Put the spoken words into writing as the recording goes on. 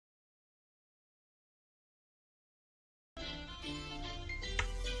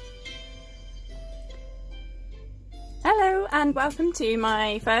Hello and welcome to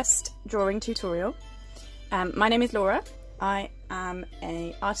my first drawing tutorial. My name is Laura. I am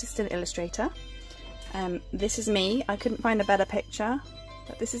an artist and illustrator. This is me. I couldn't find a better picture,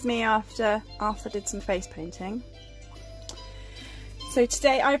 but this is me after I did some face painting. So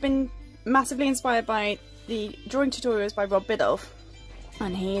today I've been massively inspired by the drawing tutorials by Rob Biddulph,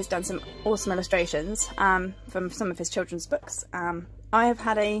 and he has done some awesome illustrations from some of his children's books. I have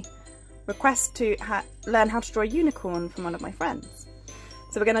had a request to learn how to draw a unicorn from one of my friends.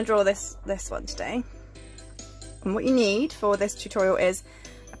 So we're going to draw this one today. And what you need for this tutorial is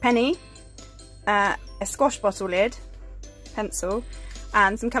a penny, a squash bottle lid, pencil,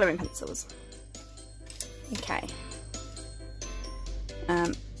 and some colouring pencils. Okay.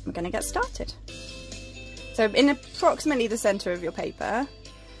 We're going to get started. So in approximately the centre of your paper,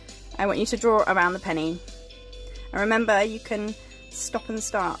 I want you to draw around the penny. And remember, you can stop and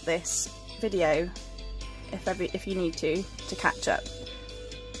start this video if you need to catch up.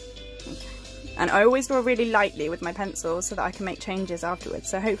 Okay. And I always draw really lightly with my pencil so that I can make changes afterwards,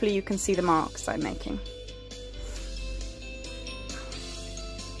 so hopefully you can see the marks I'm making.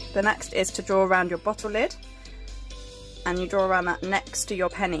 The next is to draw around your bottle lid, and you draw around that next to your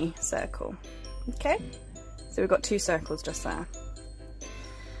penny circle. Okay, so we've got two circles just there.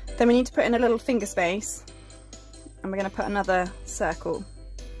 Then we need to put in a little finger space, and we're going to put another circle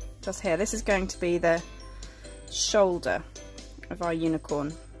just here. This is going to be the shoulder of our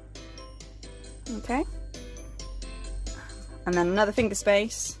unicorn. Okay, and then another finger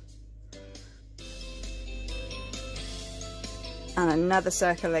space, and another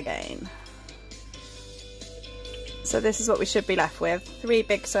circle again. So this is what we should be left with: 3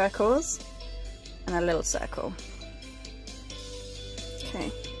 big circles and a little circle.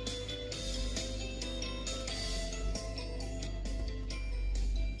 Okay.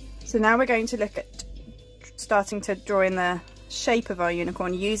 So now we're going to look at starting to draw in the shape of our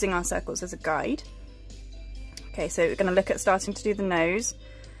unicorn using our circles as a guide. Okay, so we're going to look at starting to do the nose.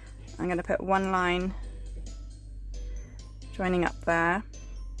 I'm going to put one line joining up there,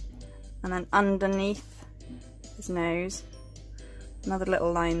 and then underneath his nose another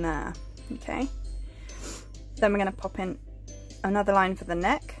little line there. Okay, then we're going to pop in another line for the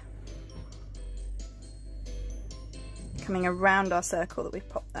neck, coming around our circle that we've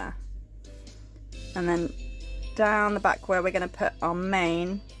popped there, and then down the back where we're going to put our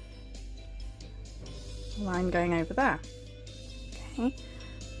mane line going over there. Okay,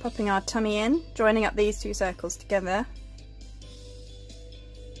 popping our tummy in, joining up these 2 circles together.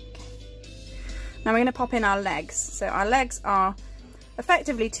 Okay. Now we're going to pop in our legs. So our legs are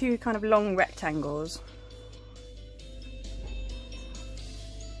effectively 2 kind of long rectangles,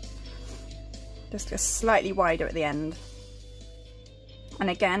 just slightly wider at the end. And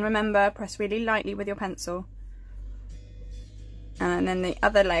again, remember, press really lightly with your pencil. And then the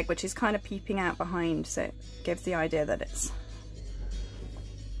other leg, which is kind of peeping out behind, so it gives the idea that it's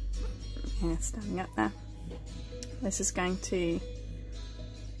standing up there. This is going to,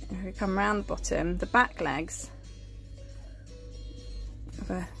 if we come round the bottom, the back legs have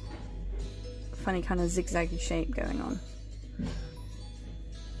a funny kind of zigzaggy shape going on.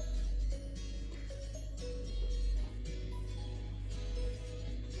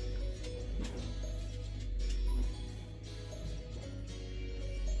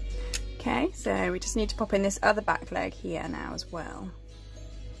 Okay, so we just need to pop in this other back leg here now as well.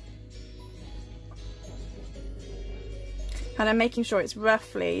 Kind of making sure it's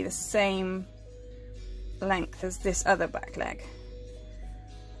roughly the same length as this other back leg.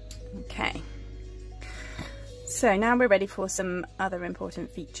 Okay, so now we're ready for some other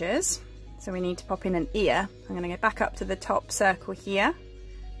important features. So we need to pop in an ear. I'm going to go back up to the top circle here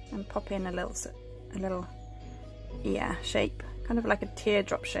and pop in a little ear shape, kind of like a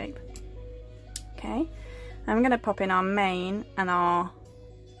teardrop shape. Okay, I'm going to pop in our mane and our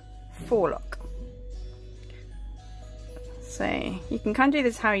forelock. So you can kind of do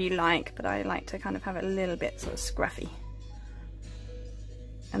this how you like, but I like to kind of have it a little bit sort of scruffy.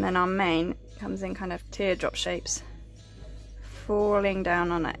 And then our mane comes in kind of teardrop shapes, falling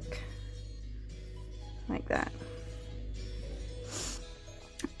down our neck, like that.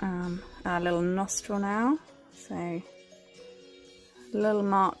 Our little nostril now, so a little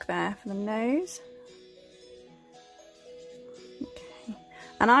mark there for the nose. Okay,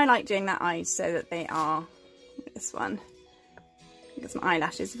 and I like doing that eyes so that they are, this one, got some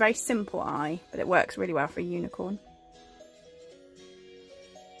eyelashes, very simple eye, but it works really well for a unicorn.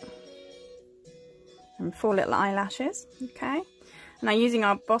 And 4 little eyelashes. Okay, now using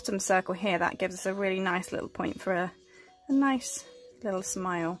our bottom circle here, that gives us a really nice little point for a nice little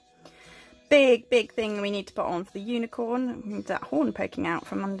smile. big thing we need to put on for the unicorn. We need that horn poking out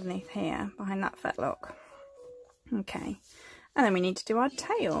from underneath here, behind that fetlock. Okay, and then we need to do our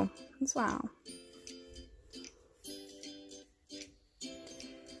tail as well.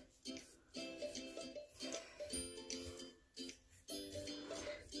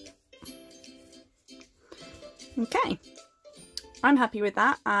 Okay, I'm happy with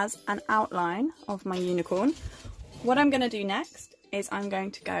that as an outline of my unicorn. What I'm going to do next is I'm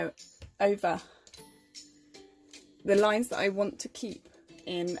going to go over the lines that I want to keep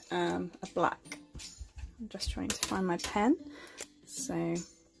in a black. I'm just trying to find my pen. So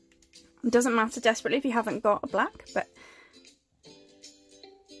it doesn't matter desperately if you haven't got a black, but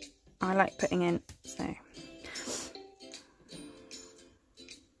I like putting in, so.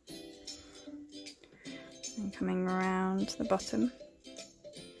 And coming around the bottom.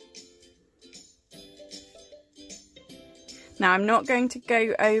 Now I'm not going to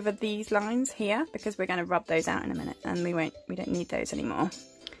go over these lines here because we're going to rub those out in a minute and we don't need those anymore.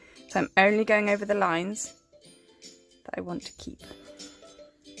 So I'm only going over the lines that I want to keep.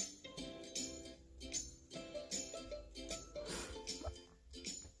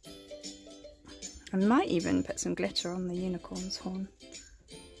 I might even put some glitter on the unicorn's horn.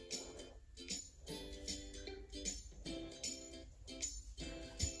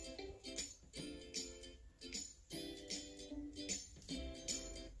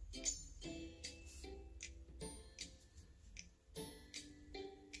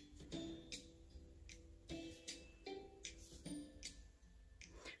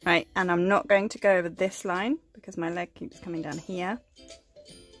 Right, and I'm not going to go over this line because my leg keeps coming down here.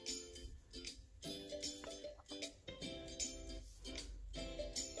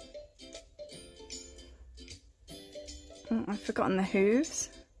 Oh, I've forgotten the hooves.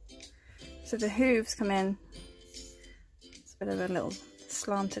 So the hooves come in, it's a bit of a little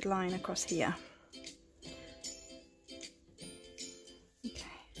slanted line across here.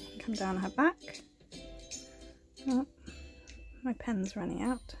 Okay, come down her back. Oh, my pen's running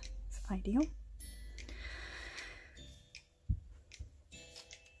out, it's ideal.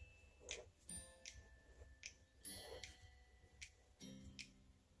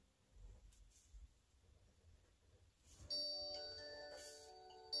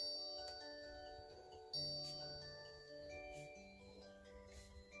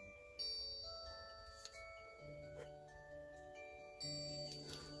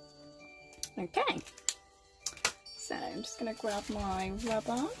 Okay, so I'm just going to grab my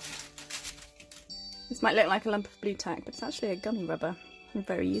rubber. This might look like a lump of blue tack, but it's actually a gummy rubber and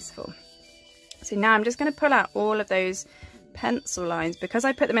very useful. So now I'm just going to pull out all of those pencil lines. Because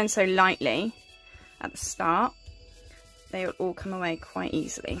I put them in so lightly at the start, they will all come away quite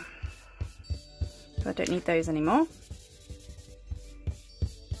easily. So I don't need those anymore.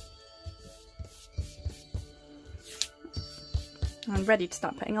 I'm ready to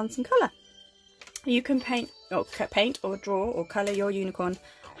start putting on some colour. You can paint or draw or colour your unicorn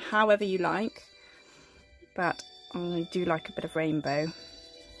however you like, but I do like a bit of rainbow,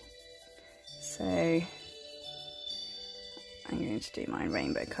 so I'm going to do my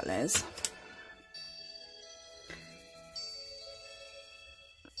rainbow colours.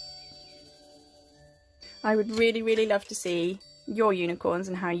 I would really love to see your unicorns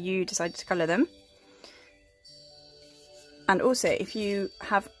and how you decided to colour them, and also if you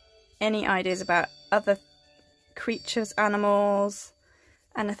have any ideas about other creatures, animals,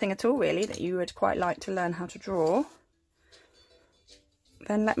 anything at all really that you would quite like to learn how to draw,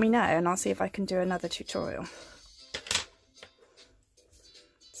 then let me know and I'll see if I can do another tutorial.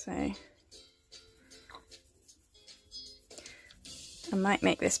 So I might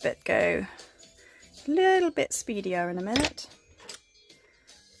make this bit go a little bit speedier in a minute.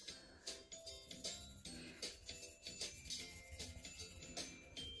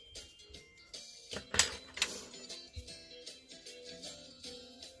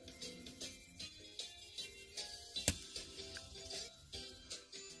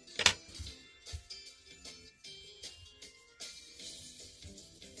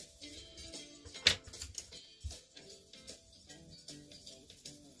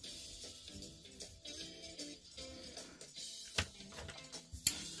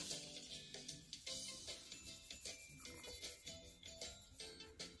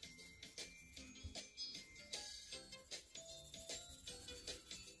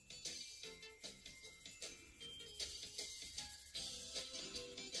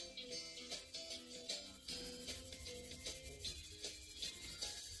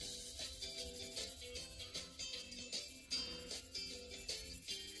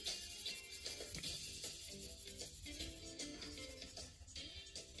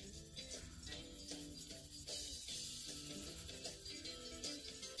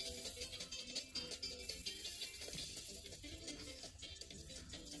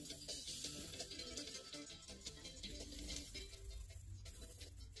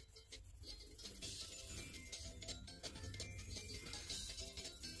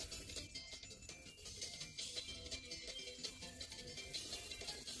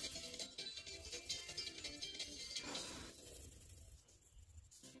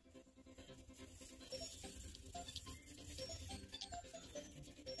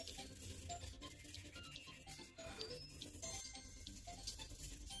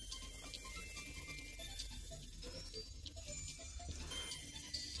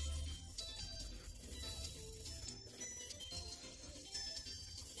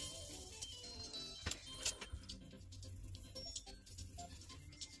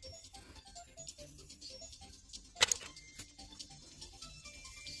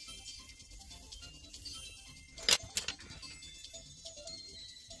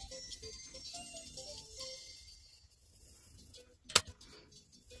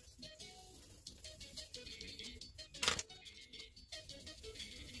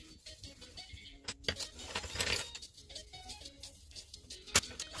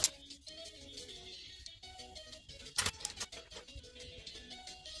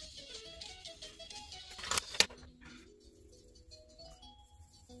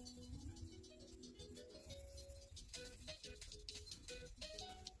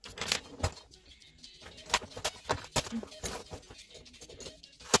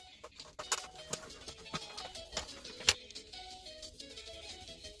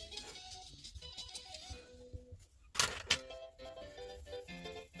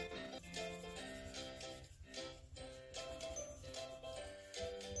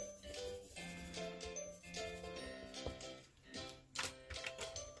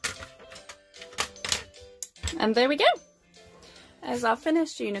 And there we go. There's our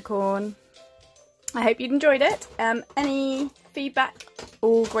finished unicorn. I hope you'd enjoyed it. Any feedback,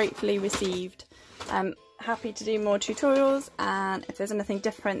 all gratefully received. Happy to do more tutorials, and if there's anything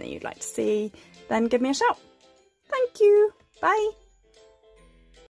different that you'd like to see, then give me a shout. Thank you. Bye.